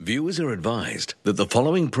Viewers are advised that the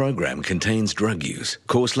following program contains drug use,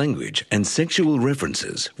 coarse language, and sexual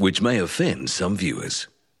references which may offend some viewers.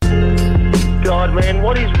 God, man,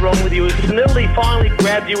 what is wrong with you? Snilly finally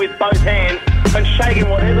grabbed you with both hands and shaken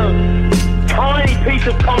whatever tiny piece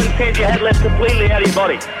of common sense you had left completely out of your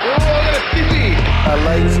body.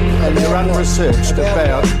 Lazy and you're unresearched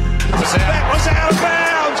about. That was out of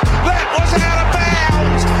bounds! That was out of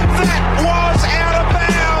bounds! That was out of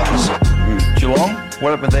bounds! Geelong?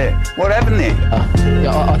 What happened there? What happened there?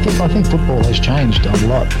 I think football has changed a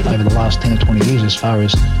lot over the last 10 or 20 years as far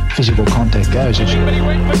as physical contact goes. But he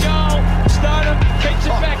went for goal. Stoneham kicks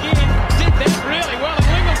it back in. Did that really well. And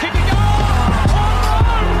Wingle kicking goal.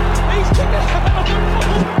 Oh, he's kicked it out of the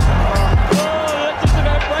ball. Oh, that just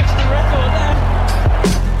about breaks the record, that.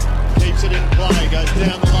 Keeps it in play. Goes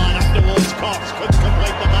down the line up towards Cox. Couldn't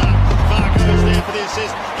complete the mark. Fargo's there for the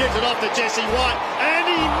assist. Gives it off to Jesse White. And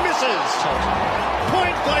he misses.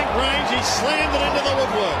 Point blank range. He slammed it into the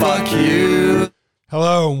woodwork. Fuck you.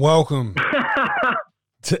 Hello and welcome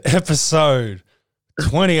to episode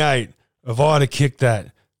 28 of Ida Kick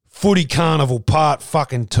That Footy Carnival Part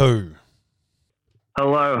fucking 2.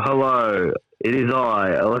 Hello. It is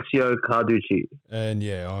I, Alessio Carducci. And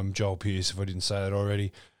yeah, I'm Joel Pearce, if I didn't say that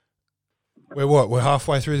already. We're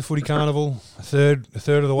halfway through the Footy Carnival? A third of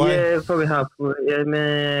the way? Yeah, probably halfway.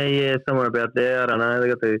 Yeah, somewhere about there. I don't know. They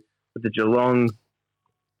got the Geelong.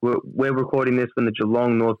 We're recording this when the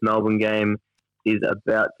Geelong North Melbourne game is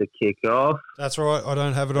about to kick off. That's right. I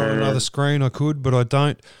don't have it on another screen. I could, but I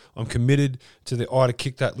don't. I'm committed to the Ida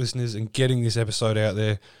Kick That listeners and getting this episode out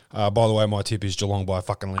there. By the way, my tip is Geelong by a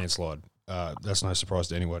fucking landslide. That's no surprise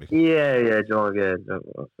to anybody. Yeah, Geelong. Yeah,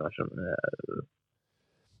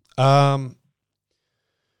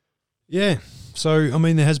 yeah. So, I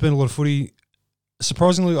mean, there has been a lot of footy.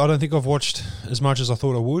 Surprisingly, I don't think I've watched as much as I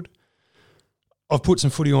thought I would. I've put some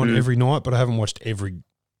footy on every night, but I haven't watched the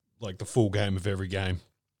full game of every game.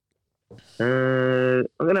 I'm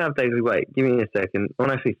going to have to wait. Give me a second. I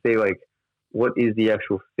want to actually see, what is the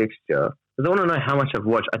actual fixture. Because I want to know how much I've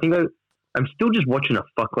watched. I think I'm still just watching a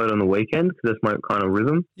fuckload on the weekend because that's my kind of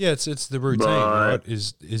rhythm. Yeah, it's the routine, right?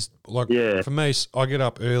 For me, I get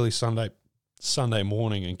up early Sunday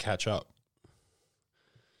morning and catch up.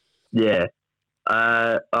 Yeah.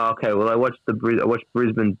 Okay. Well, I watched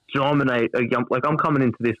Brisbane dominate. I'm coming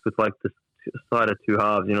into this with the side of two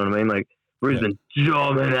halves. You know what I mean? Brisbane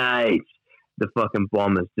dominates the fucking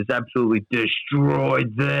Bombers. Just absolutely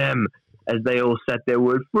destroyed them as they all sat there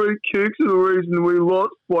with free kicks are the reason we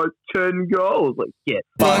lost by 10 goals. Get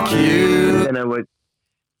fuck you.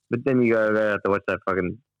 But then you go there to watch that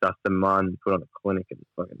fucking Dustin Martin put on a clinic and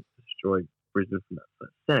fucking destroy Brisbane from that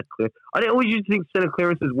centre clearance. I always used to think centre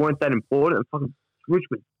clearances weren't that important, and fucking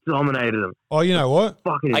Richmond dominated them. Oh, you know what?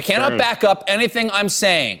 Fucking I cannot back up anything I'm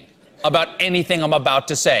saying about anything I'm about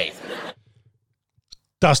to say.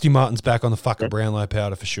 Dusty Martin's back on the fucking Brownlow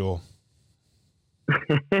powder for sure.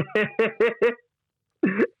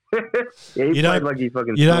 You don't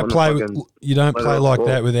play like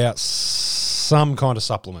that without some kind of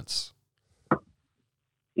supplements.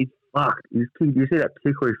 He's fucked. You see that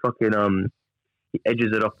kick where he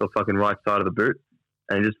edges it off the fucking right side of the boot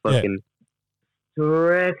and just fucking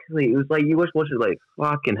directly. It was you watch it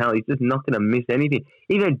fucking hell. He's just not going to miss anything.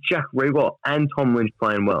 Even Jack Riewoldt and Tom Lynch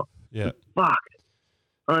playing well. Yeah, he's fucked.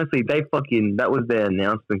 Honestly, that was their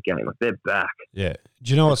announcement game. They're back. Yeah.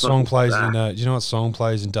 Do you know what song plays in? Do you know what song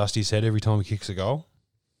plays in Dusty's head every time he kicks a goal?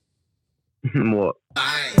 What?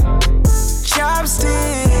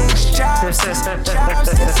 Chopsticks, chopsticks,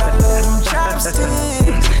 chopsticks, I love them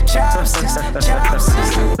chopsticks, chopsticks.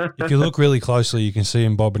 If you look really closely, you can see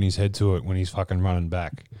him bobbing his head to it when he's fucking running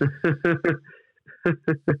back.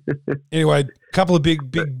 Anyway, a couple of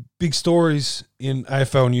big stories in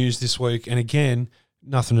AFL news this week, and again,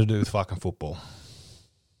 nothing to do with fucking football.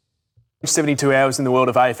 72 hours in the world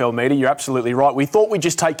of AFL media. You're absolutely right. We thought we'd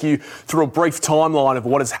just take you through a brief timeline of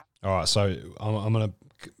what has happened. All right, so I'm going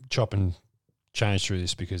to chop and change through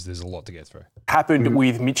this because there's a lot to get through. Happened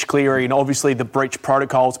with Mitch Cleary and obviously the breach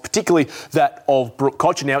protocols, particularly that of Brooke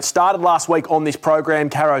Cotcher. Now, it started last week on this program.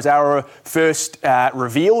 Caro's Arrow first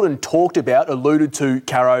revealed and alluded to,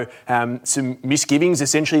 Caro, some misgivings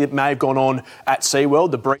essentially that may have gone on at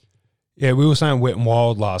SeaWorld. Yeah, we were saying Wet and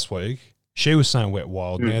Wild last week. She was saying Wet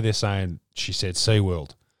Wild. Now they're saying she said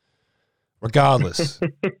SeaWorld. Regardless,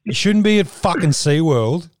 you shouldn't be at fucking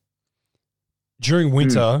SeaWorld during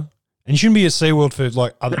winter, and you shouldn't be at SeaWorld for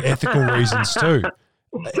other ethical reasons too.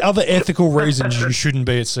 Other ethical reasons you shouldn't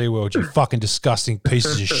be at SeaWorld, you fucking disgusting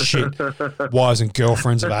pieces of shit, wives and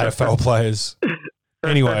girlfriends of AFL players.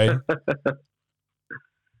 Anyway.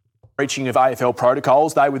 breaching of AFL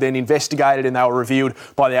protocols. They were then investigated and they were revealed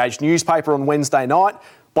by the Age newspaper on Wednesday night.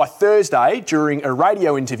 By Thursday, during a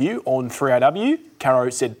radio interview on 3AW, Caro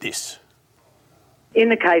said this. In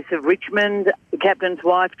the case of Richmond, the captain's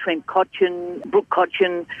wife, Brooke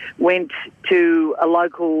Cotchin, went to a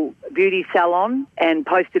local beauty salon and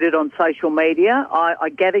posted it on social media. I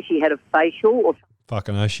gather she had a facial or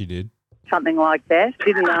Fucking know she did. something like that.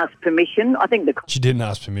 Didn't ask permission. I think She didn't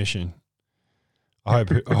ask permission. I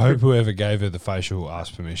hope whoever gave her the facial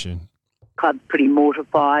asked permission. club's pretty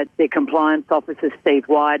mortified. Their compliance officer, Steve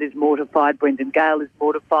Wyatt, is mortified. Brendan Gale is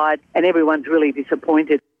mortified. And everyone's really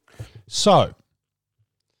disappointed. So,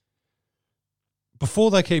 before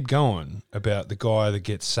they keep going about the guy that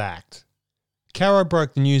gets sacked, Caro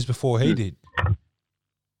broke the news before he did.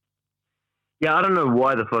 Yeah, I don't know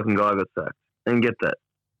why the fucking guy got sacked. I didn't get that.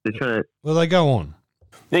 They're trying to... Well, they go on.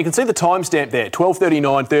 Now you can see the timestamp there,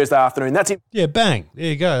 12:39 Thursday afternoon. That's it. Yeah, bang. There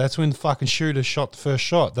you go. That's when the fucking shooter shot the first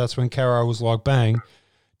shot. That's when Caro was like, bang.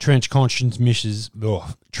 Trent Cotchin's misses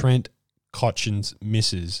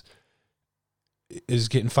is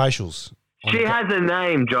getting facials. She has a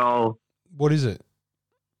name, Joel. What is it?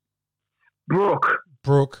 Brooke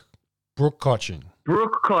Cotchin.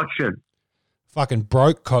 Brooke Cotchin. Fucking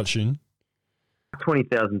broke Cotchin.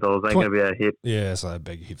 $20,000 ain't going to be a hit. Yeah, that's a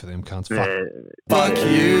big hit for them cunts. Fuck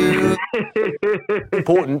you.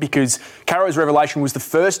 Important because Caro's revelation was the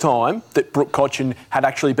first time that Brooke Cotchin had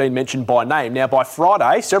actually been mentioned by name. Now, by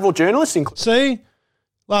Friday, several journalists... See?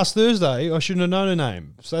 Last Thursday, I shouldn't have known her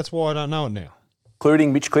name. So that's why I don't know it now.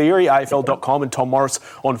 Including Mitch Cleary, AFL.com, and Tom Morris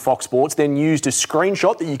on Fox Sports, then used a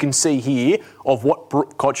screenshot that you can see here of what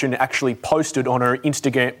Brooke Cotchin actually posted on her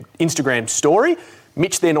Instagram story.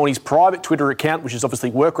 Mitch then on his private Twitter account, which is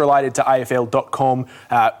obviously work-related to AFL.com,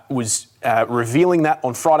 was revealing that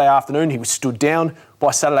on Friday afternoon. He was stood down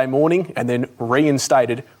by Saturday morning and then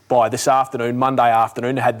reinstated by this afternoon, Monday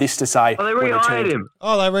afternoon, had this to say. Oh, they rehired him.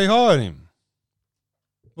 Oh, they rehired him.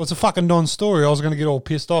 Well, it's a fucking non-story. I was going to get all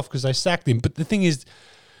pissed off because they sacked him. But the thing is,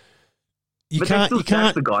 you can't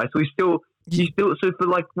sack the guy. So so for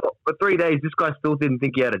like for 3 days, this guy still didn't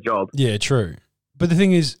think he had a job. Yeah, true. But the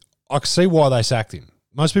thing is, I can see why they sacked him.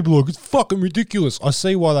 Most people are like, it's fucking ridiculous. I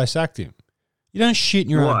see why they sacked him. You don't shit in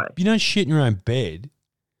your own. You don't shit in your own bed.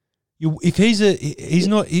 If he's an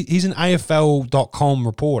AFL.com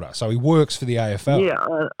reporter, so he works for the AFL. Yeah,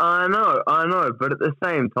 I know. But at the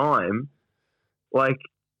same time, like,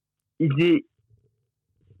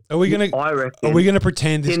 are we gonna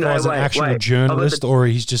pretend this guy's an actual journalist or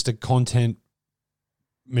he's just a content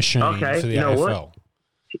machine for the AFL? What?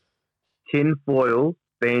 Tin foil,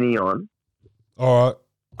 beanie on. All right.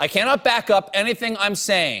 I cannot back up anything I'm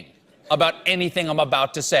saying about anything I'm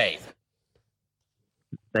about to say.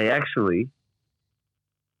 They actually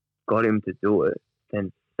got him to do it,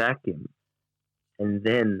 then sack him, and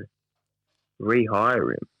then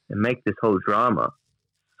rehire him and make this whole drama.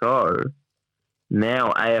 So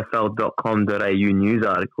now AFL.com.au news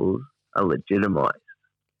articles are legitimized.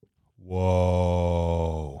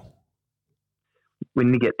 Whoa. We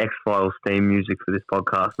need to get X-Files theme music for this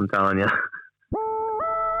podcast, I'm telling you.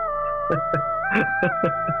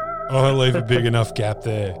 I'll leave a big enough gap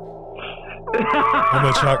there. I'm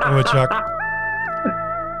a chuck.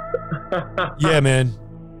 Yeah, man.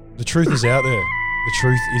 The truth is out there.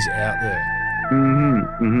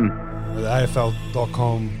 The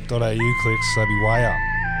AFL.com.au clicks, they'll be way up.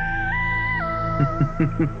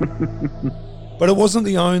 But it wasn't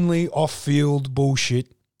the only off-field bullshit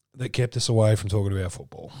that kept us away from talking about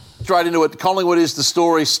football. Straight into it. Collingwood is the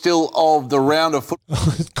story still of the round of football.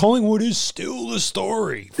 Collingwood is still the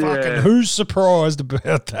story. Fucking who's surprised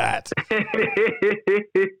about that?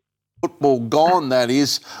 Football gone, that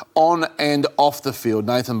is, on and off the field.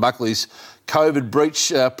 Nathan Buckley's COVID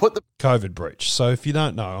breach COVID breach. So if you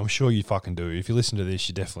don't know, I'm sure you fucking do. If you listen to this,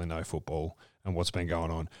 you definitely know football and what's been going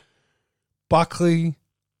on. Buckley,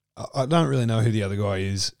 I don't really know who the other guy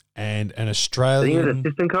is, and an Australian... An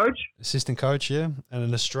assistant coach? Assistant coach, yeah.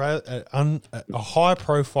 And a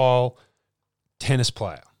high-profile tennis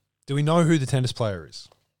player. Do we know who the tennis player is?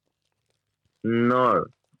 No. Do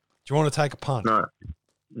you want to take a punt? No.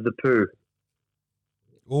 The poo.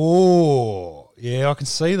 Oh, yeah, I can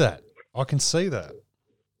see that. I can see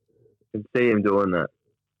him doing that.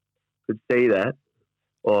 Could see that.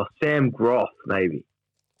 Or Sam Groff, maybe.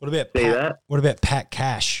 What about Pat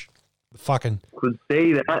Cash? Fucking could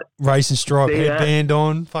see that. Racing stripe headband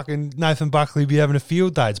on. Fucking Nathan Buckley be having a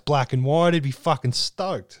field day. It's black and white. He'd be fucking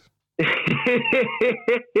stoked. And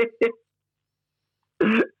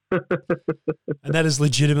that is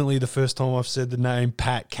legitimately the first time I've said the name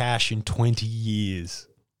Pat Cash in 20 years.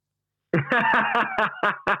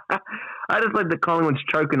 I just like the Collingwood's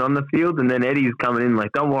choking on the field, and then Eddie's coming in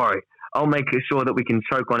like, don't worry, I'll make sure that we can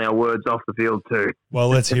choke on our words off the field too. Well,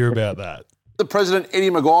 let's hear about that. The President, Eddie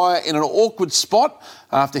Maguire, in an awkward spot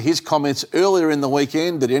after his comments earlier in the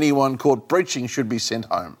weekend that anyone caught breaching should be sent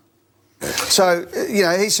home. So,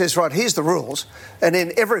 he says, right, here's the rules. And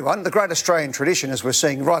then everyone, the great Australian tradition, as we're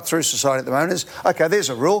seeing right through society at the moment, is, OK, there's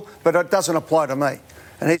a rule, but it doesn't apply to me.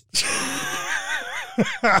 And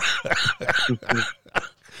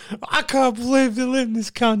I can't believe they're letting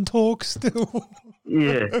this cunt talk still.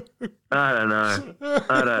 Yeah. I don't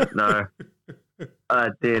know. I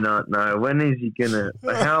dare not know. When is he going to...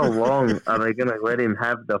 How long are they going to let him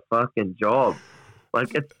have the fucking job?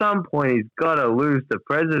 Like, at some point, he's got to lose the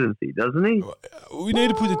presidency, doesn't he? We need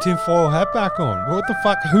to put the tinfoil hat back on. What the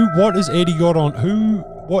fuck? What has Eddie got on?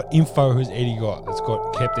 What info has Eddie got that's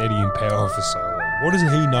kept Eddie in power for so long? What does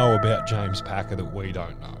he know about James Packer that we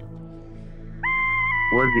don't know?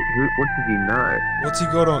 What does he know? What's he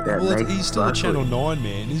got on? Well, he's still a Channel 9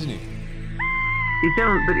 man, isn't he?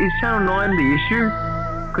 But is Channel 9 the issue?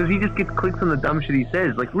 Because he just gets clicks on the dumb shit he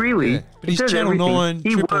says. Like, really? Yeah. But he's Channel 9,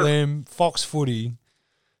 Triple M, Fox Footy.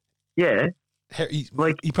 Yeah. He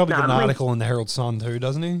probably got an article in the Herald Sun too,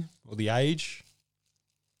 doesn't he? Or The Age?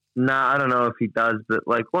 Nah, I don't know if he does, but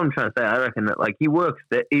like what I'm trying to say, I reckon that like he works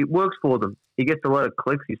for them. He gets a lot of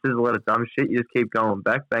clicks, he says a lot of dumb shit, you just keep going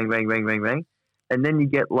back, bang, bang, bang, bang, bang. And then you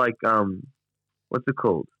get like what's it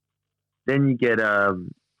called? Then you get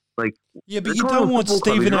like yeah, but you don't want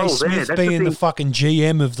Stephen A. Smith being the fucking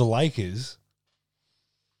GM of the Lakers.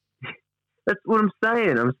 That's what I'm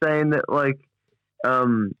saying. I'm saying that like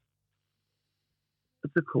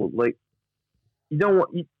what's it called? Like, you don't want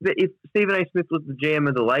if Stephen A. Smith was the GM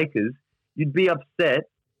of the Lakers, you'd be upset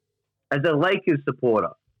as a Lakers supporter.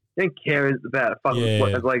 You don't care about fucking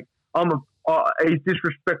like he's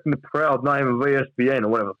disrespecting the proud name of ESPN or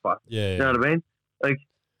whatever the fuck. Yeah, you know what I mean? Like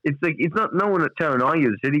it's not no one at Channel 9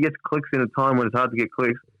 gives a shit. He gets clicks in a time when it's hard to get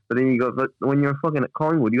clicks. But then when you're fucking at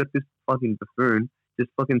Collingwood, you got this fucking buffoon just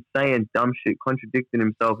fucking saying dumb shit, contradicting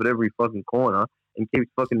himself at every fucking corner, and keeps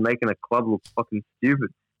fucking making a club look fucking stupid.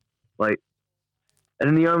 Like,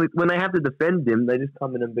 and then when they have to defend him, they just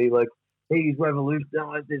come in and be like, he's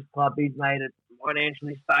revolutionised this club, he's made it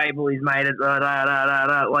financially stable, he's made it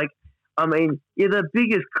Like, I mean, you're the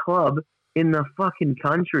biggest club in the fucking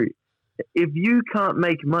country. If you can't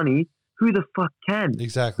make money, who the fuck can?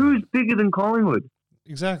 Exactly. Who's bigger than Collingwood?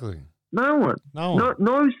 Exactly. No one.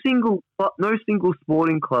 No single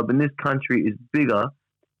sporting club in this country is bigger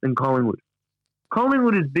than Collingwood.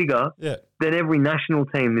 Collingwood is bigger than every national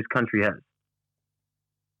team this country has.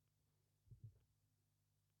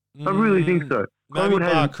 I really think so. Maybe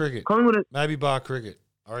bar cricket. Maybe bar cricket.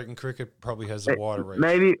 I reckon cricket probably has a wider reach.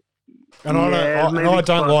 Maybe. And I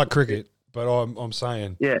don't like cricket, but I'm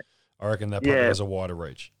saying I reckon that probably has a wider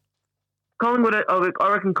reach. Collingwood, I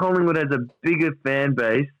reckon Collingwood has a bigger fan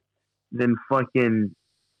base than fucking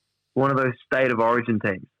one of those state of origin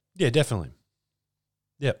teams. Yeah, definitely.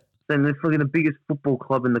 Yep. Then they're fucking the biggest football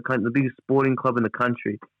club in the country, the biggest sporting club in the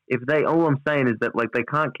country. All I'm saying is that like they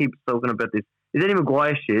can't keep talking about this. Is Eddie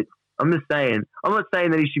Maguire shit? I'm just saying. I'm not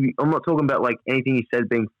saying that he should be. I'm not talking about like anything he said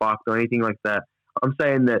being fucked or anything like that. I'm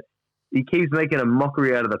saying that he keeps making a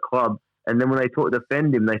mockery out of the club, and then when they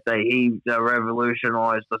defend him, they say he's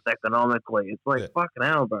revolutionised us economically. It's like fucking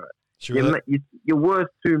hell, bro. You're worth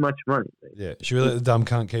too much money. Yeah. Should we let the dumb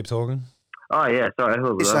cunt keep talking? Oh, yeah, sorry.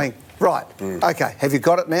 You're saying, right, okay, have you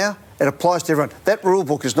got it now? It applies to everyone. That rule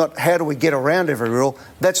book is not how do we get around every rule.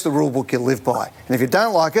 That's the rule book you live by. And if you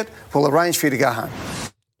don't like it, we'll arrange for you to go home.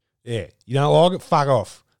 Yeah, you don't like it? Fuck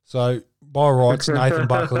off. So, by rights, Nathan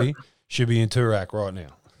Buckley should be in Toorak right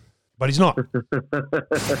now. But he's not. Now,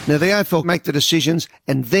 the AFL make the decisions,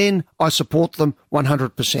 and then I support them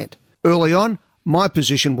 100%. Early on, my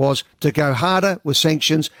position was to go harder with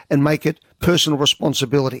sanctions and make it personal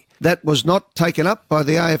responsibility. That was not taken up by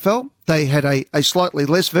the AFL. They had a slightly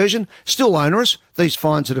less version, still onerous, these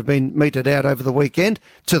fines that have been meted out over the weekend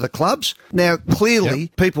to the clubs. Now,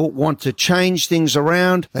 clearly, people want to change things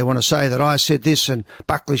around. They want to say that I said this and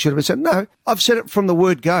Buckley should have been said. No, I've said it from the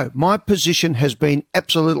word go. My position has been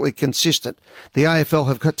absolutely consistent. The AFL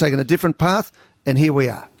have taken a different path, and here we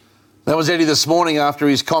are. That was Eddie this morning after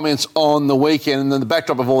his comments on the weekend. And then the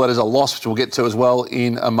backdrop of all that is a loss, which we'll get to as well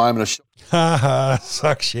in a moment. Ha ha,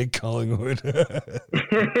 suck shit, Collingwood.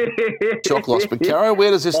 Shock loss. But, Caro, where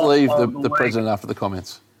does this leave the president after the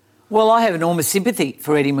comments? Well, I have enormous sympathy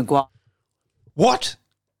for Eddie Maguire. What?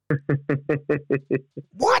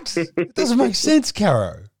 What? It doesn't make sense,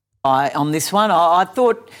 Caro. On this one, I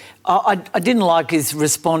thought I didn't like his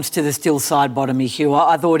response to the still side bottomy, Hugh.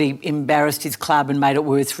 I thought he embarrassed his club and made it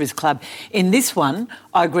worse for his club. In this one,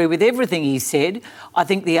 I agree with everything he said. I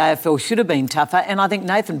think the AFL should have been tougher, and I think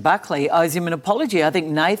Nathan Buckley owes him an apology. I think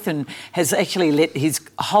Nathan has actually let his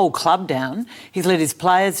whole club down. He's let his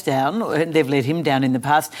players down, and they've let him down in the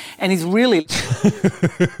past, and he's really... See,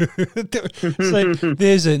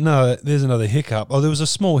 there's another hiccup. Oh, there was a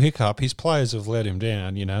small hiccup. His players have let him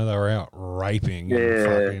down. You know, they were out raping and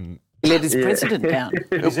fucking... let his president down.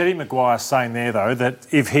 Is Eddie Maguire saying there, though, that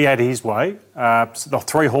if he had his way, the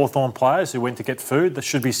 3 Hawthorn players who went to get food that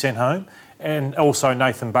should be sent home, and also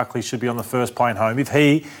Nathan Buckley should be on the first plane home, if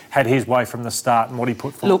he had his way from the start and what he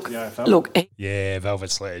put forward to the AFL? Yeah, Velvet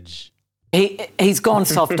Sledge. He's gone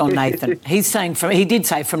soft on Nathan. He did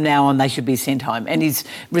say from now on they should be sent home, and he's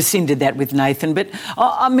rescinded that with Nathan. But,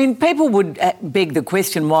 I mean, people would beg the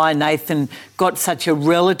question why Nathan got such a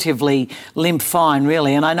relatively limp fine,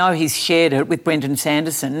 really. And I know he's shared it with Brenton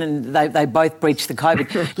Sanderson, and they both breached the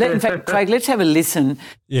COVID. In fact, Craig, let's have a listen.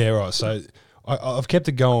 Yeah, right. So I've kept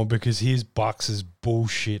it going because here's Bucks'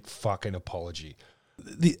 bullshit fucking apology.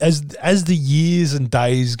 As the years and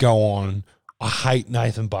days go on, I hate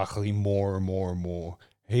Nathan Buckley more and more and more.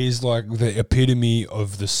 He's like the epitome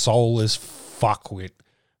of the soulless fuckwit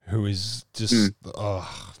who is just...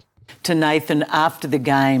 To Nathan after the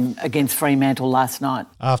game against Fremantle last night.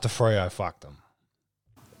 After Freo fucked him.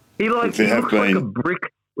 He looks like a brick.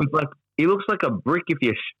 He looks like a brick if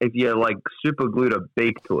you like super glued a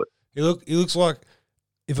beak to it. He looks like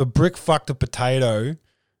if a brick fucked a potato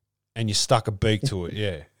and you stuck a beak to it,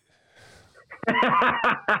 yeah.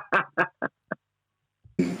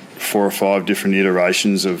 4 or 5 different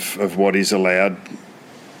iterations of what is allowed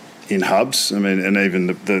in hubs. I mean, and even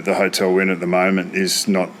the hotel we're in at the moment is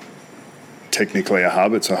not technically a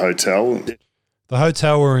hub, it's a hotel. The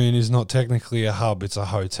hotel we're in is not technically a hub, it's a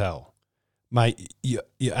hotel. Mate,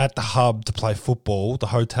 you're at the hub to play football. The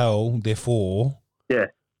hotel, therefore,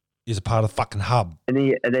 is a part of the fucking hub. And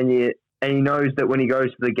he knows that when he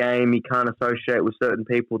goes to the game, he can't associate with certain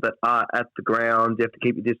people that are at the ground. You have to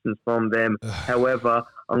keep your distance from them. However,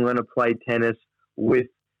 I'm going to play tennis with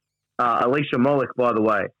Alicia Molik, by the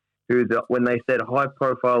way, who when they said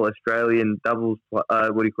high-profile Australian doubles,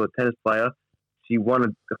 tennis player, she won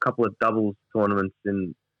a couple of doubles tournaments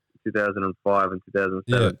in 2005 and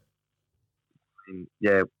 2007.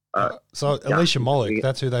 Yeah. So Alicia Molik,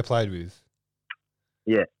 that's who they played with.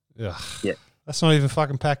 Yeah. Ugh. Yeah. That's not even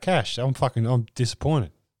fucking Pat Cash. I'm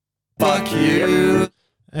disappointed. Fuck you.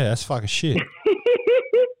 Yeah, that's fucking shit.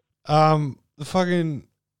 While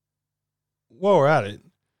we're at it,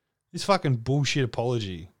 this fucking bullshit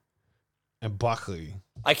apology and Buckley.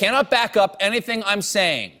 I cannot back up anything I'm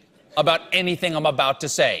saying about anything I'm about to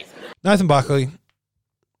say. Nathan Buckley,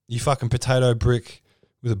 you fucking potato brick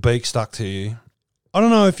with a beak stuck to you. I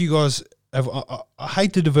don't know if you guys have... I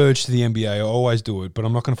hate to diverge to the NBA. I always do it, but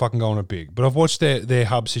I'm not going to fucking go on it big. But I've watched their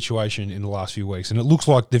hub situation in the last few weeks, and it looks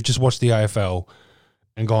like they've just watched the AFL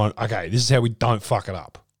and gone, okay, this is how we don't fuck it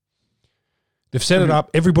up. They've set it up.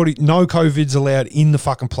 Everybody, no COVID's allowed in the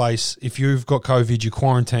fucking place. If you've got COVID, you're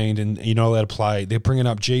quarantined and you're not allowed to play. They're bringing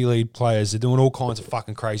up G League players. They're doing all kinds of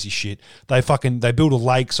fucking crazy shit. They build a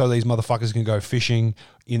lake so these motherfuckers can go fishing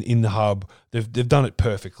in the hub. They've done it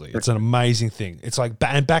perfectly. It's an amazing thing. It's like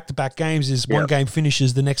back-to-back games is one game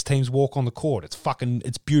finishes, the next team's walk on the court.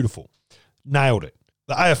 It's beautiful. Nailed it.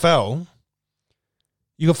 The AFL...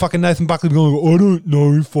 You got fucking Nathan Buckley going, I don't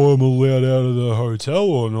know if I'm allowed out of the hotel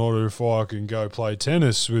or not, or if I can go play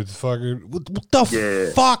tennis with fucking... What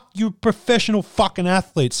the fuck? You're a professional fucking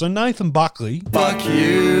athlete. So Nathan Buckley... Fuck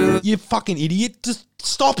you. You fucking idiot. Just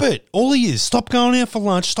stop it. All he is. Stop going out for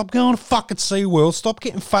lunch. Stop going to fucking SeaWorld. Stop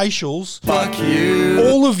getting facials. Fuck you.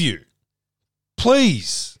 All of you.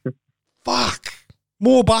 Please. Fuck.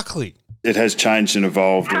 More Buckley. It has changed and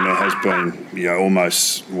evolved, and there has been,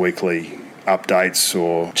 almost weekly updates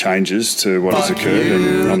or changes to what has occurred,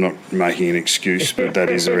 and I'm not making an excuse, but that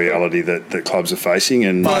is a reality that clubs are facing,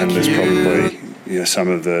 and there's probably some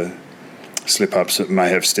of the slip-ups that may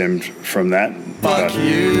have stemmed from that.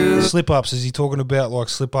 Slip-ups, is he talking about like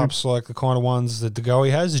slip-ups like the kind of ones that De Goey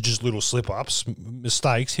has? Or just little slip-ups,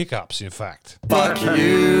 mistakes, hiccups, in fact? Fuck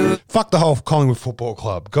you. Fuck the whole Collingwood Football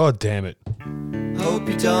Club. God damn it. Hope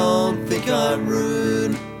you don't think I'm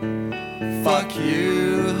rude. Fuck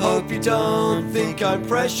you, hope you don't think I'm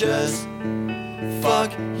precious.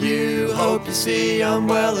 Fuck you, hope you see I'm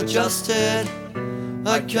well adjusted.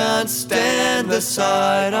 I can't stand the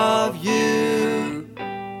sight of you.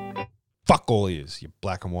 Fuck all he is, you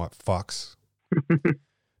black and white fucks.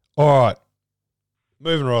 All right,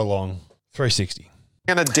 moving right along. 360.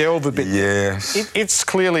 going to delve a bit. Yes. It's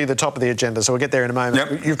clearly the top of the agenda, so we'll get there in a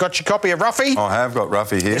moment. Yep. You've got your copy of Ruffy. I have got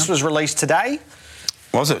Ruffy here. This was released today.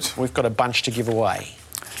 Was it? We've got a bunch to give away.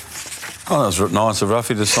 Oh, that was nice of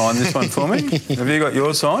Ruffy to sign this one for me. Have you got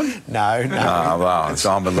yours signed? No. Oh, well,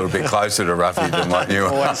 so I'm a little bit closer to Ruffy than what you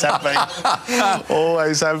are. Always have been.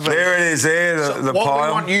 Always have been. There it is there, the what pile.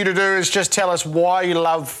 we want you to do is just tell us why you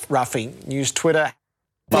love Ruffy. Use Twitter.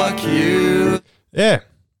 Fuck you. Yeah.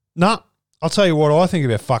 Nah. I'll tell you what I think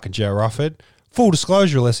about fucking Jared Ruffhead. Full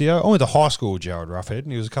disclosure, Alessio, I went to high school with Jared Ruffhead,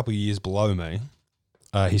 and he was a couple of years below me.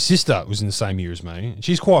 His sister was in the same year as me, and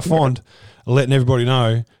she's quite fond of letting everybody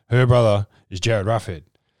know her brother is Jared Ruffhead.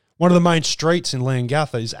 One of the main streets in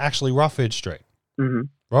Leongatha is actually Ruffhead Street. Mm-hmm.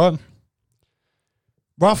 Right?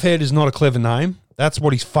 Ruffhead is not a clever name. That's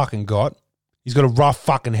what he's fucking got. He's got a rough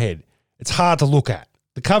fucking head. It's hard to look at.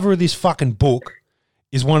 The cover of this fucking book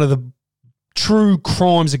is one of the true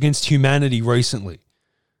crimes against humanity recently.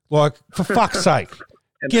 Like, for fuck's sake,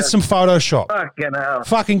 get some Photoshop. Fucking hell.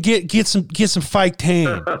 Fucking get some fake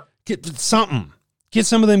tan. Get something. Get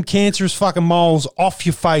some of them cancerous fucking moles off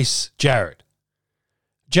your face, Jared.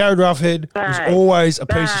 Jared Ruffhead was always a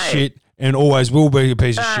piece of shit and always will be a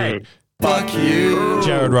piece of shit. Fuck you.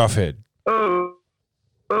 Jared Ruffhead. Oh,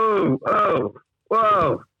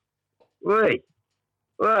 whoa, wait,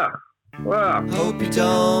 whoa. Hope you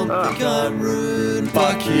don't think I'm rude.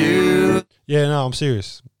 Fuck you. Yeah, no, I'm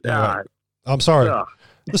serious. Anyway, I'm sorry.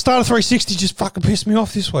 The start of 360 just fucking pissed me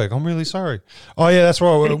off this week. I'm really sorry. Oh, yeah, that's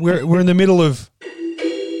right. We're in the middle of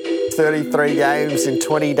 33 games in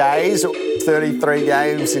 20 days. 33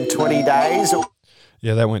 games in 20 days.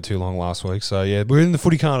 Yeah, that went too long last week. So, yeah, we're in the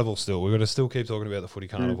footy carnival still. We've got to still keep talking about the footy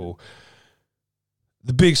carnival.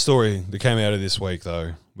 The big story that came out of this week,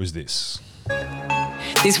 though, was this.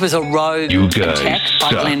 This was a rogue attack by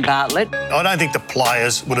Glenn Bartlett. I don't think the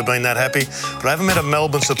players would have been that happy, but I haven't met a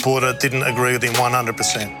Melbourne supporter that didn't agree with him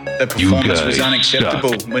 100%. The performance was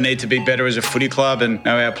unacceptable. We need to be better as a footy club, and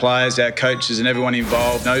our players, our coaches and everyone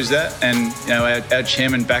involved knows that, and our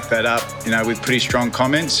chairman backed that up with pretty strong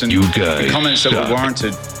comments and the comments that were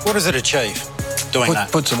warranted. What does it achieve? Doing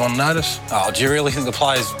that puts them on notice. Oh, do you really think the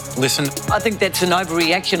players listen? I think that's an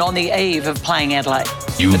overreaction on the eve of playing Adelaide.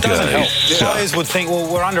 It doesn't help. The players would think,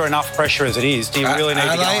 well, we're under enough pressure as it is. Do you really need to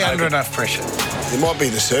go? Are they under enough pressure? It might be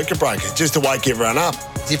the circuit breaker, just to wake everyone up.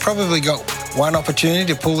 You probably got one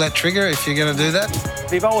opportunity to pull that trigger if you're going to do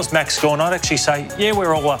that. If I was Max Gawn, I'd actually say, yeah,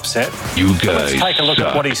 we're all upset. Let's take a look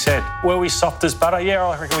at what he said. Were we soft as butter? Yeah,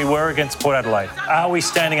 I reckon we were against Port Adelaide. Are we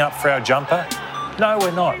standing up for our jumper? No,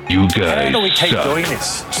 we're not. How do we keep doing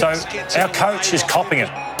this? So our coach is copying it.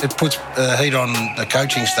 It puts heat on the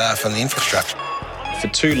coaching staff and the infrastructure. For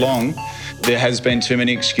too long, there has been too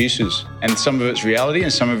many excuses, and some of it's reality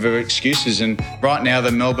and some of it are excuses. And right now,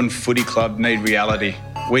 the Melbourne Footy Club need reality.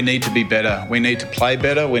 We need to be better. We need to play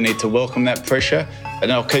better. We need to welcome that pressure.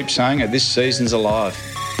 And I'll keep saying it, this season's alive.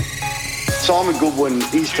 Simon Goodwin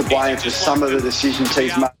is to blame for some of the decisions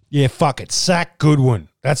he's made. Yeah, fuck it. Sack Goodwin.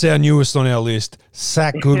 That's our newest on our list.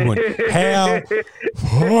 Sack Goodwin. How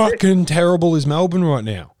fucking terrible is Melbourne right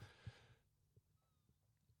now?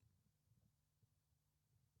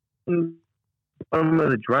 Bottom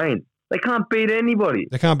of the drain. They can't beat anybody.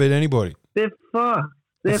 They can't beat anybody. They're fucked.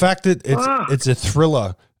 The fact that it's a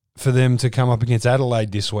thriller for them to come up against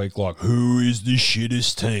Adelaide this week, like, who is the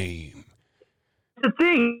shittest team? The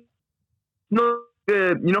thing, you're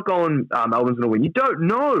not going, Melbourne's going to win. You don't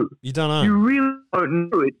know. You don't know. You really don't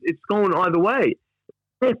know. It's going either way.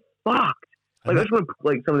 They're fucked. Like, I just want to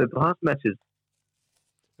like some of the past matches.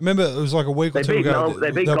 Remember, it was like a week or two ago.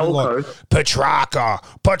 They beat Gold Coast.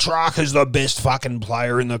 Petrarca's the best fucking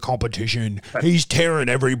player in the competition. He's tearing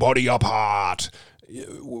everybody apart.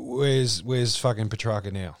 Where's fucking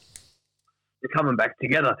Petrarca now? They're coming back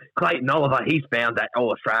together. Clayton Oliver, he's found that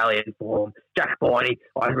Australian form. Jack Viney,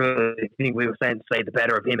 I really think we were saying to see the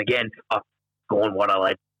better of him again. Gawn, what I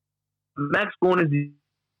like. Max Gawn is the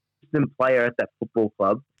assistant player at that football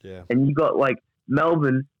club. Yeah. And you got like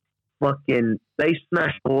Melbourne fucking, they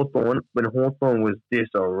smashed Hawthorn when Hawthorn was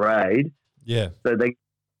disarrayed. Yeah. So they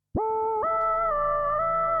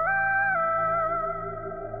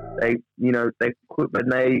quit,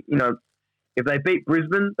 and they, if they beat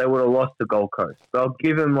Brisbane, they would have lost to Gold Coast. So I'll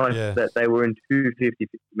give them that they were in 2 50-50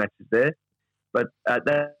 matches there. But at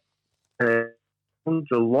that,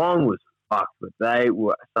 Geelong was fucked, but they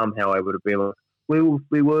were somehow able to be like, we will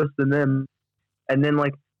be worse than them. And then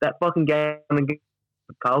that fucking game against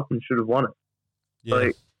Carlton should have won it. Yeah.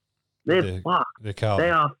 Like, they're fucked. They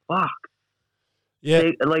are fucked. Yeah.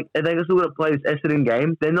 They still got to play this Essendon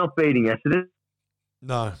game. They're not beating Essendon.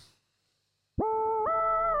 No.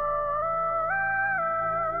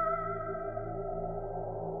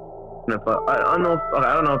 if I don't know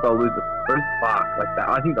if they'll lose the first fuck like that.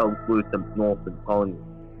 I think they'll lose to North and Collingwood.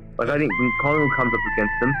 Like I think when Collingwood comes up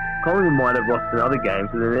against them, Collingwood might have lost in other games,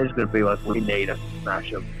 and then they're just going to be like, we need to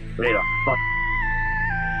smash them. We need to fuck.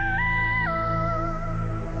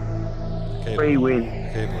 3 wins.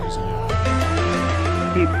 Keep losing.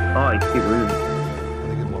 Keep losing. I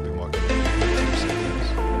think it might be Mike.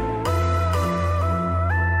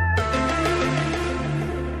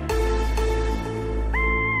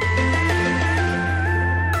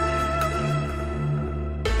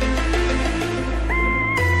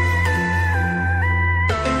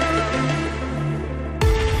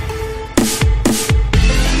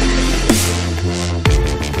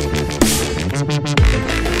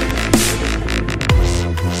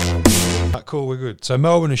 Cool, we're good. So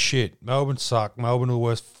Melbourne is shit. Melbourne suck. Melbourne are the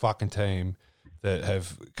worst fucking team that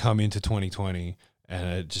have come into 2020, and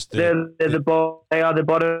it just they are the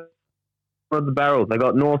bottom of the barrel. They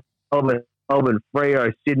got North Melbourne,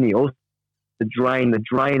 Freo, Sydney, also the drain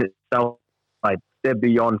itself. Like they're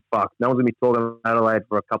beyond fucked. No one's gonna be talking about Adelaide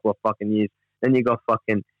for a couple of fucking years. Then you got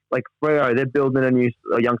fucking like Freo. They're building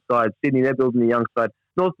a young side. Sydney, they're building a young side.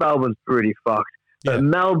 North Melbourne's pretty fucked. Yeah. But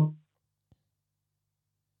Melbourne,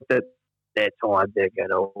 that time they're going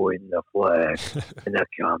to win the flag and they'll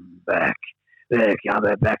come back. They're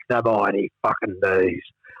coming back, the mighty fucking bees.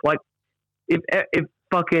 Like, if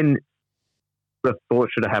fucking the thought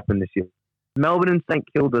should have happened this year. Melbourne and St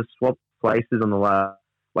Kilda swapped places on the last.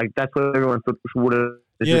 Like, that's what everyone thought would have.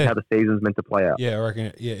 This is how the season's meant to play out. Yeah, I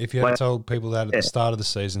reckon. Yeah, if you had told people that at the start of the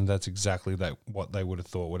season, that's exactly what they would have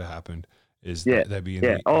thought would have happened. Is that they'd be in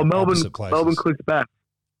the opposite places. Melbourne clicked back.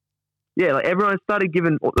 Yeah, like everyone started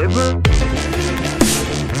giving like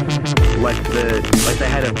they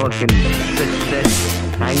had a fucking success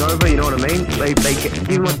hangover. You know what I mean? They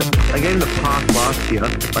even like again in the past last year,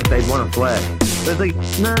 like they won a flag. So it's like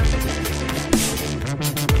nah,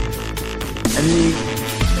 and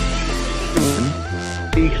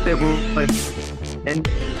the except like and.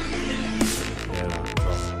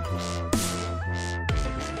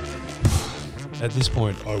 At this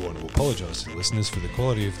point, I want to apologise to the listeners for the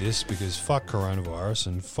quality of this because fuck coronavirus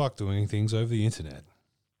and fuck doing things over the internet.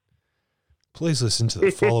 Please listen to the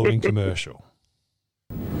following commercial.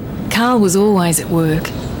 Carl was always at work.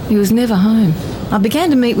 He was never home. I began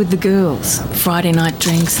to meet with the girls, Friday night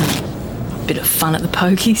drinks and a bit of fun at the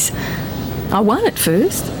pokies. I won at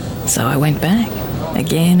first, so I went back,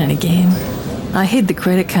 again and again. I hid the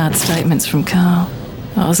credit card statements from Carl.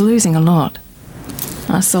 I was losing a lot.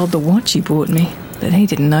 I sold the watch he bought me, but he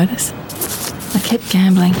didn't notice. I kept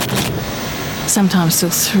gambling, sometimes till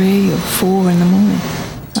 3 or 4 in the morning.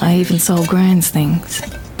 I even sold Gran's things.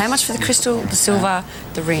 How much for the crystal, the silver,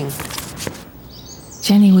 the ring?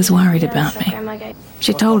 Jenny was worried about me.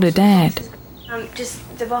 She told her dad. Just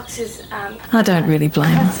the boxes. I don't really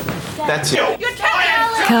blame her. That's it.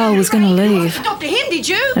 Carl was going to leave. Talk to him, did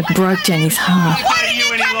you? It broke Jenny's heart.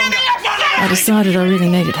 I decided I really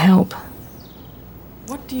needed help.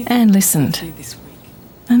 Anne listened.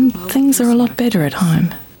 And things are a lot better at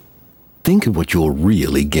home. Think of what you're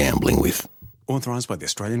really gambling with. Authorised by the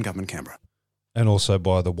Australian Government, Canberra. And also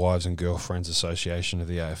by the Wives and Girlfriends Association of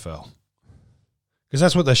the AFL. Because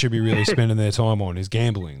that's what they should be really spending their time on, is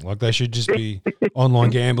gambling. Like, they should just be online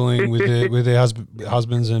gambling with their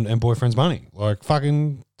husbands and boyfriends' money. Like,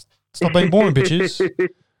 fucking stop being boring, bitches.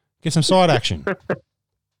 Get some side action.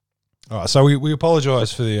 All right, so we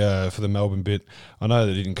apologise for the Melbourne bit. I know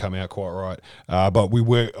that it didn't come out quite right, but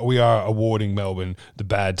we are awarding Melbourne the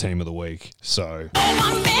bad team of the week. So.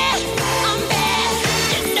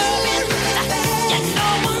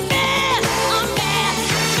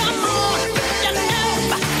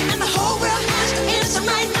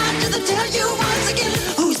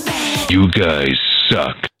 You guys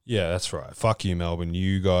suck. Yeah, that's right. Fuck you, Melbourne.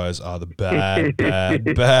 You guys are the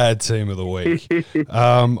bad team of the week.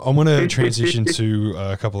 I'm going to transition to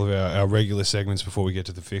a couple of our regular segments before we get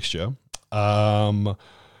to the fixture. Well,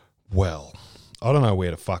 I don't know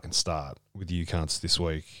where to fucking start with you cunts this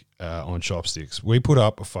week on Chopsticks. We put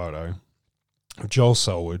up a photo of Joel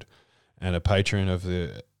Selwood and a patron of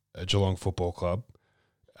the Geelong Football Club.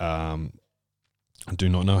 I do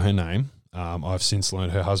not know her name. I've since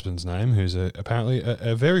learned her husband's name, who's apparently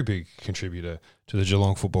a very big contributor to the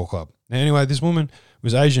Geelong Football Club. Now, anyway, this woman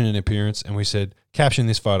was Asian in appearance, and we said, caption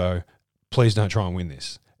this photo, please don't try and win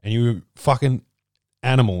this. And you fucking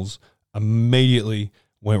animals immediately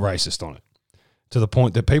went racist on it, to the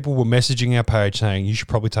point that people were messaging our page saying, you should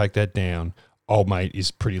probably take that down. Old mate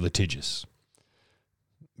is pretty litigious.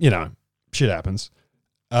 You know, shit happens.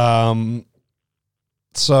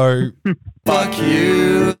 So... Fuck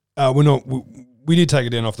you. We're we did take it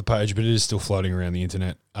down off the page, but it is still floating around the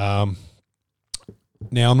internet. Now,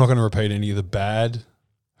 I'm not going to repeat any of the bad,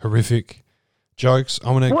 horrific jokes.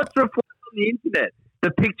 What's reported on the internet?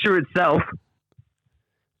 The picture itself.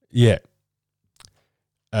 Yeah.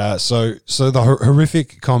 So the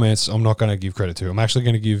horrific comments, I'm not going to give credit to. I'm actually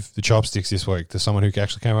going to give the chopsticks this week to someone who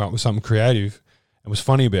actually came up with something creative and was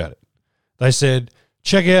funny about it. They said,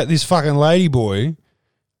 check out this fucking lady boy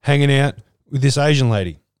hanging out with this Asian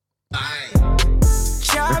lady.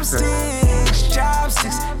 Chopsticks,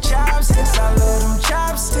 chopsticks, chopsticks. I love them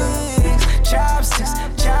chopsticks, chopsticks,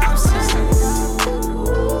 chopsticks.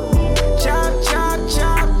 Chop, chop,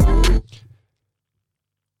 chop.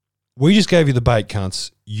 We just gave you the bait,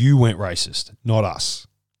 cunts. You went racist, not us.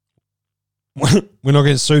 We're not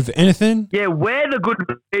getting sued for anything. Yeah, we're the good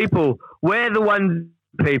people. We're the ones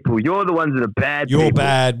people. You're the ones that are bad people. You're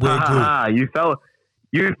bad, we're good.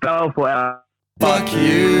 You fell for our... Fuck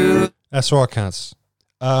you. That's right, cunts.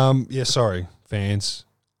 Yeah, sorry, fans,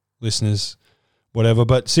 listeners, whatever.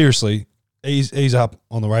 But seriously, ease up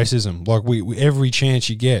on the racism. Like, we every chance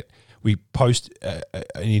you get, we post an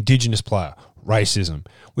Indigenous player, racism.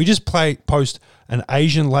 We just post an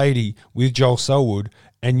Asian lady with Joel Selwood,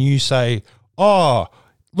 and you say, oh,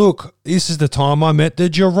 look, this is the time I met the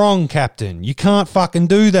Geelong captain. You can't fucking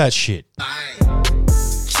do that shit.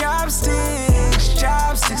 Chopsticks,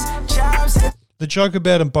 chopsticks, chopsticks. The joke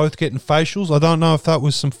about them both getting facials, I don't know if that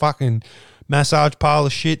was some fucking massage parlor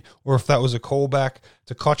shit or if that was a callback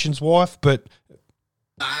to Cochin's wife, but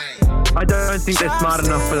I don't think they're smart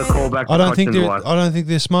enough for the callback to Cochin's wife. I don't think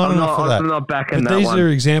they're smart enough for that. I'm not backing but that these one. are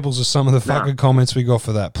examples of some of the fucking comments we got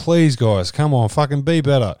for that. Please, guys, come on, fucking be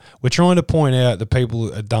better. We're trying to point out that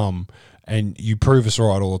people are dumb and you prove us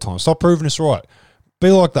right all the time. Stop proving us right. Be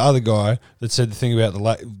like the other guy that said the thing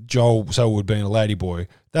about Joel Selwood being a ladyboy.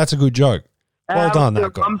 That's a good joke. Well done,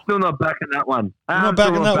 that guy. I'm still not backing that one. You're not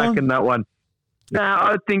backing that one? No,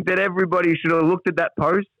 I think that everybody should have looked at that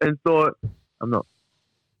post and thought, I'm not.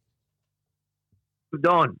 Moved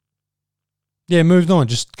on. Yeah, moved on.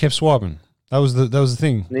 Just kept swiping. That was the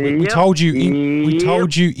thing. We told you. We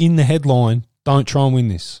told you in the headline, don't try and win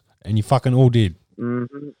this, and you fucking all did.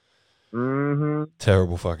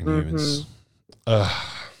 Terrible fucking humans. All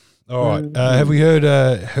right. Have we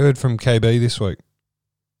heard from KB this week?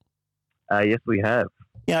 Yes, we have.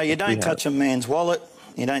 You know, you don't touch a man's wallet.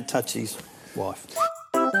 You don't touch his wife.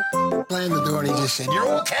 Slammed the door and he just said, "You're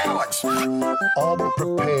all cowards." I'm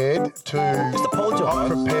prepared to apologise. I'm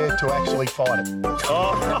prepared to actually fight it. No,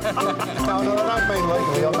 I don't mean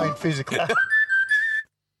legally. I mean physically.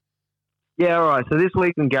 Yeah, all right. So this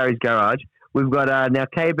week in Gary's Garage, we've got now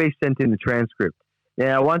KB sent in the transcript.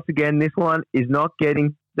 Now, once again, this one is not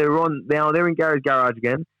getting. They're in Gary's Garage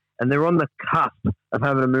again, and they're on the cusp of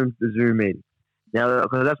having to move to the Zoom meeting. Now,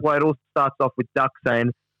 because that's why it all starts off with Duck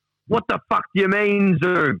saying, "What the fuck do you mean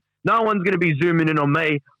Zoom? No one's going to be zooming in on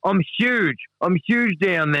me. I'm huge. I'm huge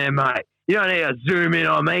down there, mate. You don't need to zoom in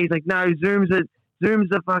on me." He's like, "No, Zoom's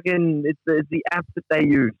a fucking, it's the app that they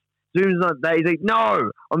use. Zoom's not they." He's like,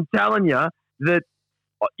 "No, I'm telling you that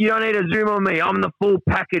you don't need to zoom on me. I'm the full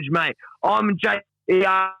package, mate. I'm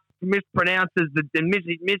JER mispronounces and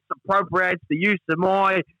misappropriates the use of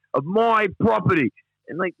my property."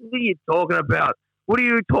 And like, what are you talking about? What are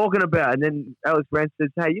you talking about? And then Alex Rance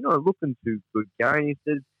says, "Hey, you're not looking too good, Gary." And he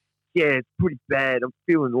says, "Yeah, it's pretty bad. I'm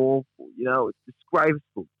feeling awful. You know, it's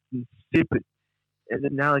disgraceful. It's insipid." And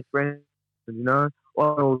then Alex Rance says,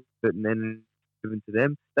 and then given to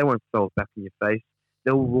them, they won't throw it back in your face.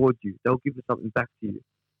 They'll reward you. They'll give you something back to you.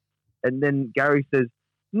 And then Gary says,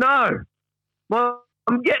 "No, well,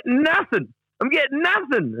 I'm getting nothing. I'm getting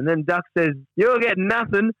nothing." And then Duck says, "You're getting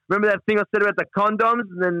nothing. Remember that thing I said about the condoms?"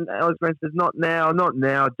 And then Alex Rance says, not now,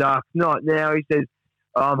 Duck, not now." He says,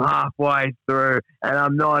 "I'm halfway through,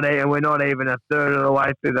 and we're not even a third of the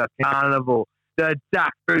way through the carnival. The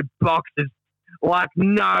duck food boxes like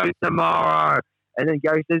no tomorrow." And then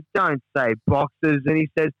Gary says, "Don't say boxes." And he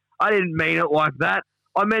says, "I didn't mean it like that.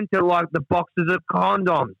 I meant it like the boxes of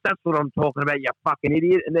condoms. That's what I'm talking about, you fucking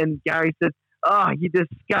idiot." And then Gary says, "Oh, you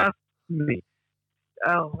disgust me."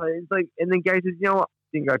 Oh, it's like, and then Gary says, "You know what? I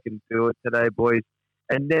think I can do it today, boys."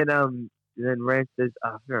 And then Rance says,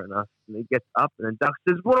 "Fair enough." And he gets up, and then Duck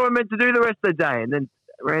says, "What am I meant to do the rest of the day?" And then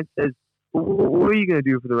Rance says, "What are you going to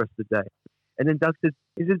do for the rest of the day?" And then Duck says,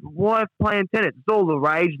 "Why playing tennis? It's all the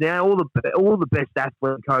rage now. All the best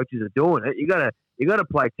athlete coaches are doing it. You gotta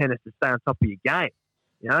play tennis to stay on top of your game,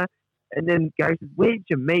 you know." And then Gary says, "Where'd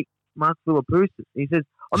you meet Mark Philippoussis?" And he says,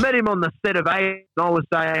 "I met him on the set of A, and I was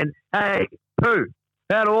saying, hey, Pooh,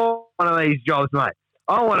 how do I want one of these jobs, mate?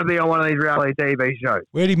 I want to be on one of these reality TV shows.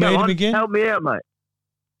 Where'd he meet him again? Help me out, mate."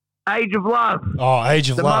 Age of Love. Oh, Age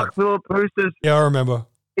of the Love. Mark Phillip Roosters Yeah, I remember.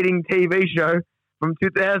 hitting TV show from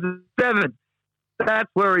 2007. That's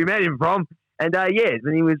where we met him from. And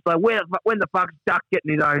and he was like, when the fuck's Duck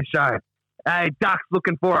getting his own show? Hey, Duck's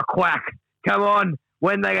looking for a quack. Come on,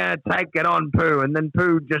 when they going to take it on, Pooh? And then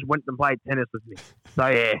Pooh just went and played tennis with me. So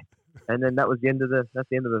yeah, and then that's the end of the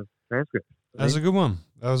transcript. That was a good one.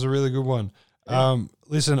 That was a really good one.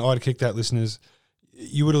 Listen, I'd kick that, listeners.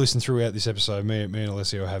 You would have listened throughout this episode. Me and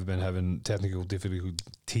Alessio have been having technical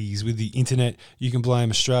difficulties with the internet. You can blame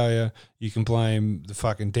Australia. You can blame the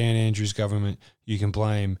fucking Dan Andrews government. You can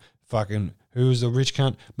blame fucking, who was the rich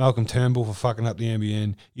cunt? Malcolm Turnbull for fucking up the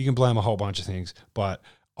NBN. You can blame a whole bunch of things. But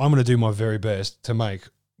I'm going to do my very best to make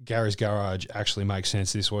Gary's Garage actually make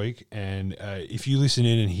sense this week. And if you listen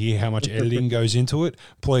in and hear how much editing goes into it,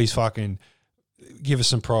 please fucking give us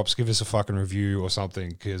some props, give us a fucking review or something,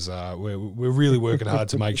 because we're really working hard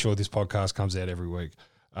to make sure this podcast comes out every week.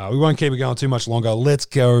 We won't keep it going too much longer. Let's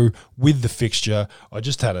go with the fixture. I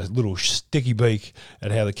just had a little sticky beak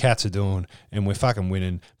at how the Cats are doing, and we're fucking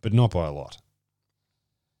winning, but not by a lot.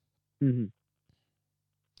 Mm-hmm.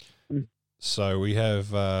 So we have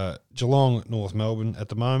Geelong, North Melbourne at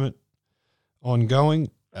the moment, ongoing.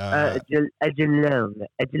 Geelong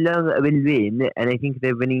will win, and I think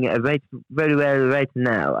they're winning very well right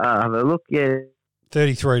now. I'll have a look.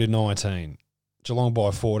 33-19. Geelong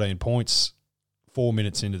by 14 points, 4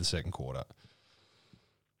 minutes into the second quarter.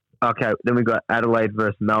 Okay, then we've got Adelaide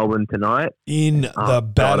versus Melbourne tonight. In the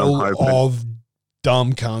battle of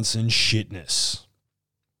dumb cunts and shitness.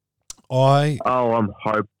 I'm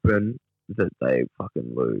hoping that they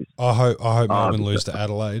fucking lose. I hope Melbourne lose to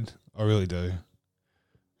Adelaide. I really do.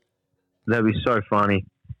 That'd be so funny.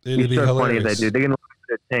 It'd be so funny hilarious. if they do. They're going to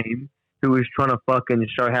look at a team who was trying to fucking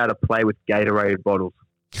show how to play with Gatorade bottles.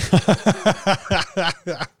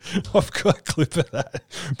 I've got a clip of that,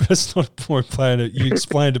 but it's not a point playing it. You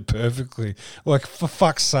explained it perfectly. Like, for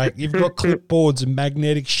fuck's sake, you've got clipboards and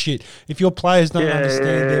magnetic shit. If your players don't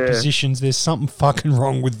understand their positions, there's something fucking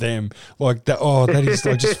wrong with them. Like that. Oh, that is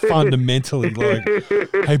like just fundamentally like,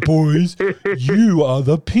 hey boys, you are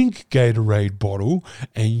the pink Gatorade bottle,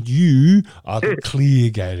 and you are the clear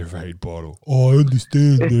Gatorade bottle. Oh, I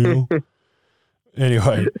understand now.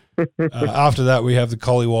 Anyway, after that, we have the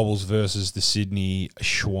Collywobbles versus the Sydney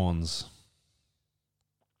Swans.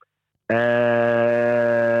 Fuck,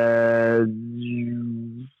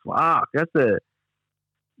 that's a...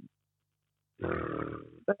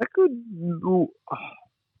 That could...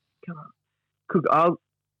 It's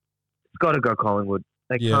got to go Collingwood.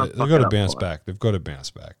 They've got to bounce back. They've got to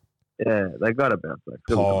bounce back. Yeah, they got to bounce back.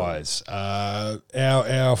 Pies.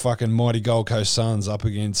 Our fucking mighty Gold Coast Suns up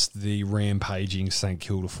against the rampaging St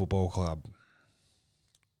Kilda Football Club.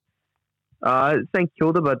 St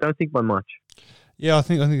Kilda, but I don't think by much. Yeah, I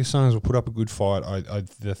think the Suns will put up a good fight. I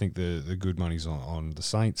think the good money's on the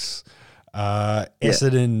Saints.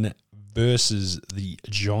 Essendon versus the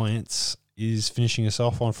Giants is finishing us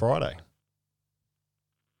off on Friday.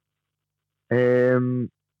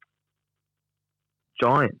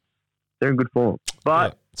 Giants. They're in good form.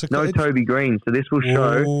 But no Toby Green. So this will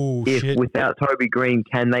show without Toby Green,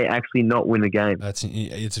 can they actually not win the game? It's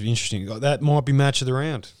interesting. That might be match of the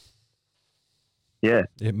round. Yeah.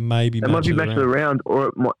 It may be match of the round. Or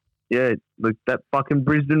it might, look, that fucking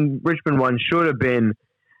Richmond one should have been.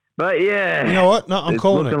 But yeah. You know what? No, I'm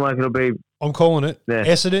calling it. Like it'll be. I'm calling it. Yeah.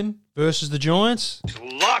 Essendon versus the Giants.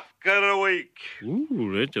 Luck of the week.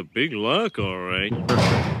 Ooh, that's a big luck, all right.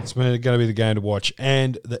 It's going to be the game to watch.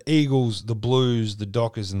 And the Eagles, the Blues, the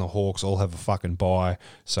Dockers, and the Hawks all have a fucking bye,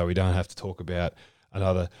 so we don't have to talk about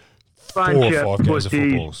another 4 or 5 games of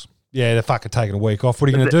footballs. Yeah, they're fucking taking a week off. What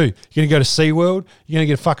are you going to do? You're going to go to SeaWorld? You're going to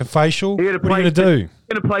get a fucking facial? What are you going to do? You're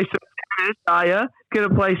going to play some tennis, are you? Going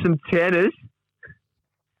to play some tennis?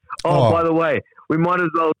 Oh, by the way, we might as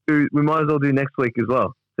well do next week as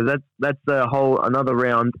well, because that's the whole another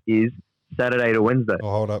round is Saturday to Wednesday. Oh,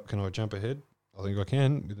 hold up. Can I jump ahead? I think I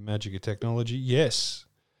can with the magic of technology. Yes.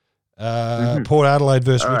 Port Adelaide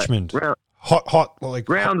versus Richmond.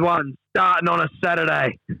 Round one starting on a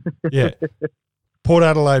Saturday. Yeah. Port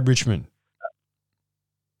Adelaide, Richmond.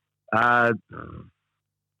 Hope.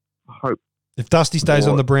 If Dusty stays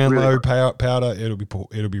on the Brownlow powder,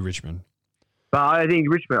 it'll be Richmond. But I think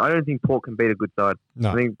Richmond. I don't think Port can beat a good side.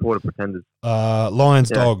 No. I think Port are pretenders. Lions,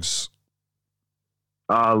 Dogs.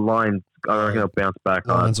 Lions. I reckon they'll bounce back.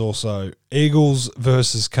 Lions also. Eagles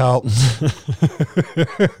versus Carlton. They're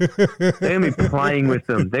going to be playing with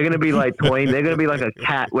them. They're going to be like toying. They're going to be like a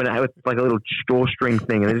cat with like a little drawstring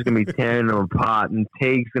thing, and they're just going to be tearing them apart. And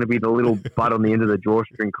Teague's going to be the little butt on the end of the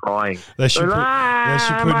drawstring crying. They should put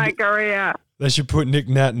my career. They should put Nick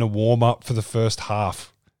Nat in a warm up for the first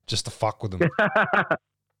half just to fuck with them.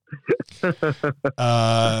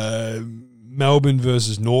 Melbourne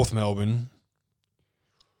versus North Melbourne.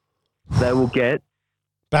 They will get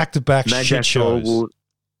back-to-back shit shows.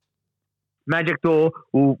 Magic Door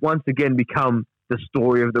will once again become the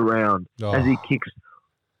story of the round as he kicks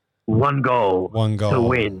one goal to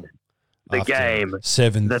win the game.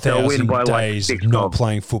 7,000 days of not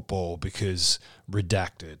playing football because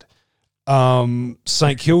redacted.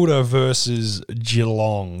 St Kilda versus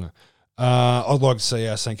Geelong. I'd like to see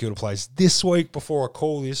how St Kilda plays this week before I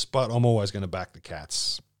call this, but I'm always going to back the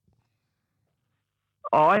Cats.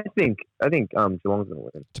 Oh, I think Geelong's going to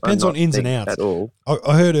win. Depends on ins and outs. At all.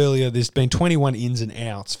 I heard earlier there's been 21 ins and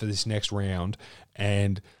outs for this next round,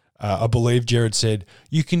 and I believe Jared said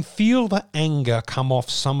you can feel the anger come off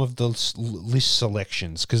some of the list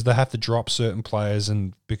selections because they have to drop certain players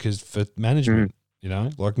and because for management, you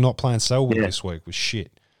know, like not playing Selwood this week was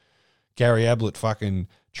shit. Gary Ablett fucking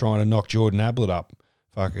trying to knock Jordan Ablett up.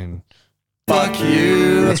 Fucking fuck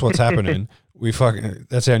you. That's what's happening.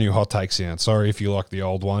 That's our new hot take sound. Sorry if you like the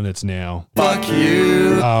old one. It's now fuck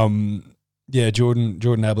you. Yeah,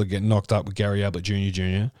 Jordan Ablett getting knocked up with Gary Ablett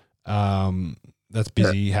Jr. That's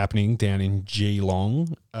busy happening down in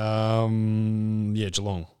Geelong.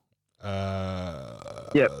 Geelong.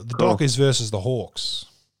 The Dockers versus the Hawks.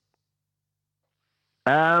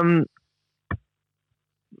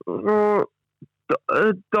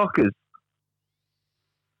 Dockers.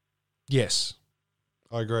 Yes,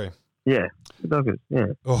 I agree. Yeah, Dockers. Yeah.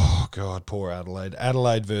 Oh God, poor Adelaide.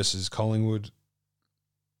 Adelaide versus Collingwood.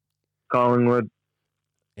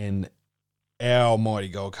 And our mighty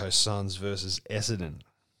Gold Coast Suns versus Essendon.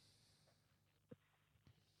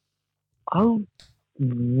 I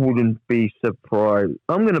wouldn't be surprised.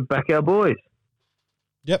 I'm going to back our boys.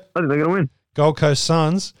 Yep, I think they're going to win. Gold Coast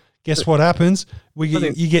Suns. Guess what happens?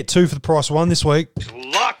 You get 2 for the price of 1 this week.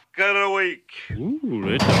 Luck of the week.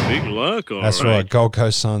 Ooh, that's a big luck. That's right. Gold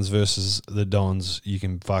Coast Suns versus the Dons. You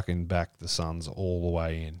can fucking back the Suns all the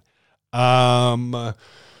way in.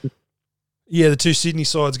 Yeah, the 2 Sydney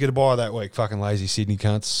sides get a bye that week. Fucking lazy Sydney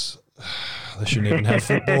cunts. They shouldn't even have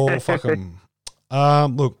football. Fuck them.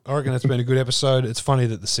 Look, I reckon it's been a good episode. It's funny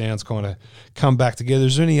that the sounds kind of come back together.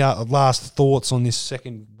 Is there any last thoughts on this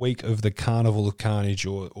second week of the Carnival of Carnage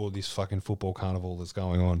or this fucking football carnival that's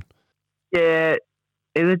going on? Yeah,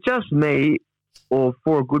 is it just me or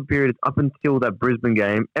for a good period up until that Brisbane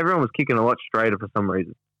game, everyone was kicking a lot straighter for some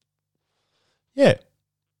reason? Yeah.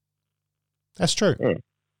 That's true. Yeah.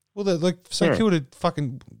 Well, St Kilda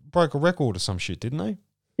fucking broke a record or some shit, didn't they?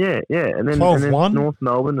 Yeah. And then 12-1? North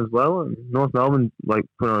Melbourne as well. And North Melbourne,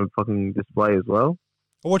 put on a fucking display as well.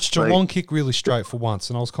 I watched Geelong kick really straight for once,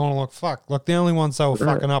 and I was kind of like, fuck. Like, the only ones they were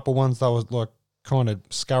fucking up are ones that was, kind of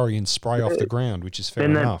scurry and spray off the ground, which is fair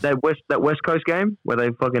enough. That West Coast game where they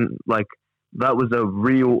fucking, that was a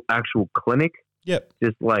real, actual clinic. Yep.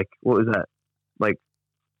 Just, what was that?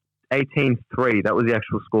 18-3. That was the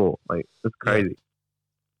actual score. That's crazy.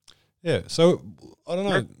 Yeah, so, I don't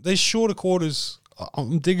know. These shorter quarters,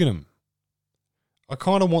 I'm digging them. I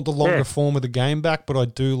kind of want the longer form of the game back, but I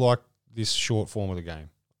do like this short form of the game.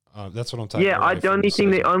 That's what I'm taking. Yeah, the only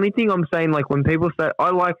thing I'm saying, when people say, I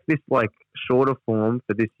like this, shorter form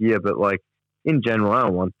for this year, but, in general, I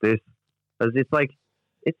don't want this. Because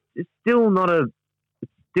it's still not a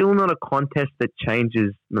contest that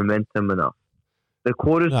changes momentum enough. The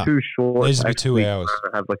quarter's too short. It needs to be 2 hours.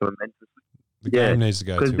 Have, a momentum. The game needs to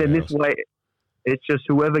go 2 hours. Because then this way, it's just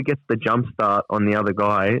whoever gets the jump start on the other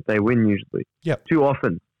guy, they win usually. Yep. Too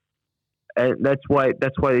often. And that's why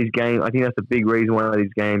these games, I think that's a big reason why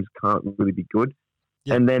these games can't really be good.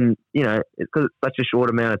 Yep. And then, because it's such a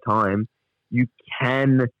short amount of time, you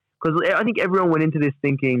can, because I think everyone went into this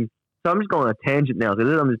thinking, so I'm just going on a tangent now,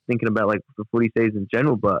 because I'm just thinking about the footy season in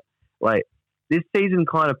general, but this season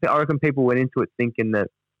I reckon people went into it thinking that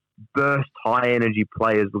burst high energy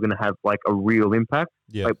players were going to have a real impact.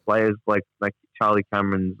 Yep. Players like Charlie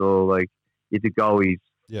Camerons or your De Goeys.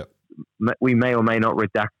 Yep. We may or may not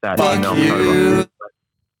redact that in October.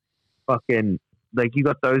 Fucking you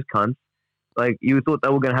got those cunts. You thought they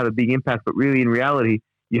were going to have a big impact, but really in reality,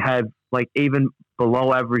 you have even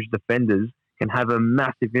below average defenders can have a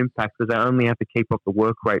massive impact because they only have to keep up the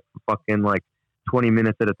work rate for fucking 20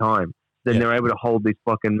 minutes at a time. Then they're able to hold these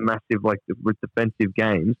fucking massive defensive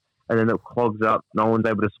games, and then it clogs up. No one's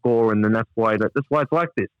able to score, and then that's why it's like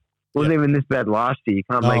this. It wasn't even this bad last year. You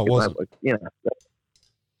can't make it.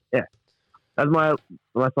 Yeah. That's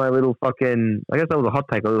my little fucking. I guess that was a hot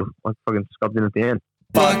take. I fucking scubbed in at the end.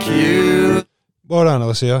 Fuck you. Well done,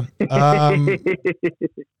 Alicia.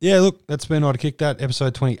 Yeah, look, that's been I'd Kick That,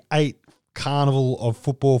 episode 28. carnival of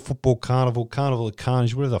football, football carnival, carnival of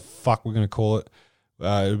carnage, whatever the fuck we're going to call it.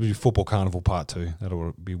 It'll be Football Carnival Part 2.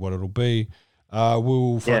 That'll be what it'll be.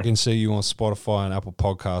 We'll fucking see you on Spotify and Apple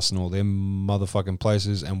Podcasts and all them motherfucking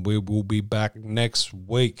places, and we will be back next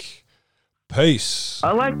week. Peace.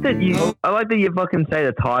 I like that you fucking say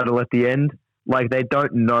the title at the end. Like they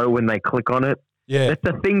don't know when they click on it. Yeah.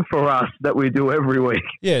 That's a thing for us that we do every week.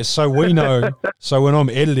 Yeah, so we know. So when I'm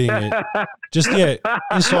editing it, just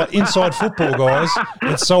inside football, guys.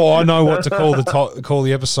 It's so I know what to call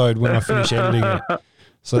the episode when I finish editing it.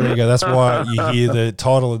 So there you go. That's why you hear the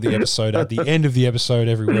title of the episode at the end of the episode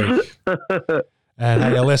every week. And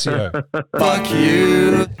hey, Alessio. Fuck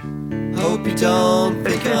you. Hope you don't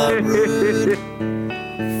think I'm rude.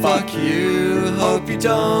 Fuck you. Hope you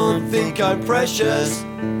don't think I'm precious.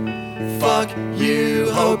 Fuck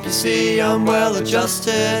you. Hope you see I'm well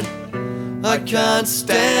adjusted. I can't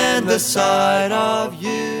stand the sight of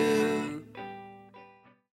you.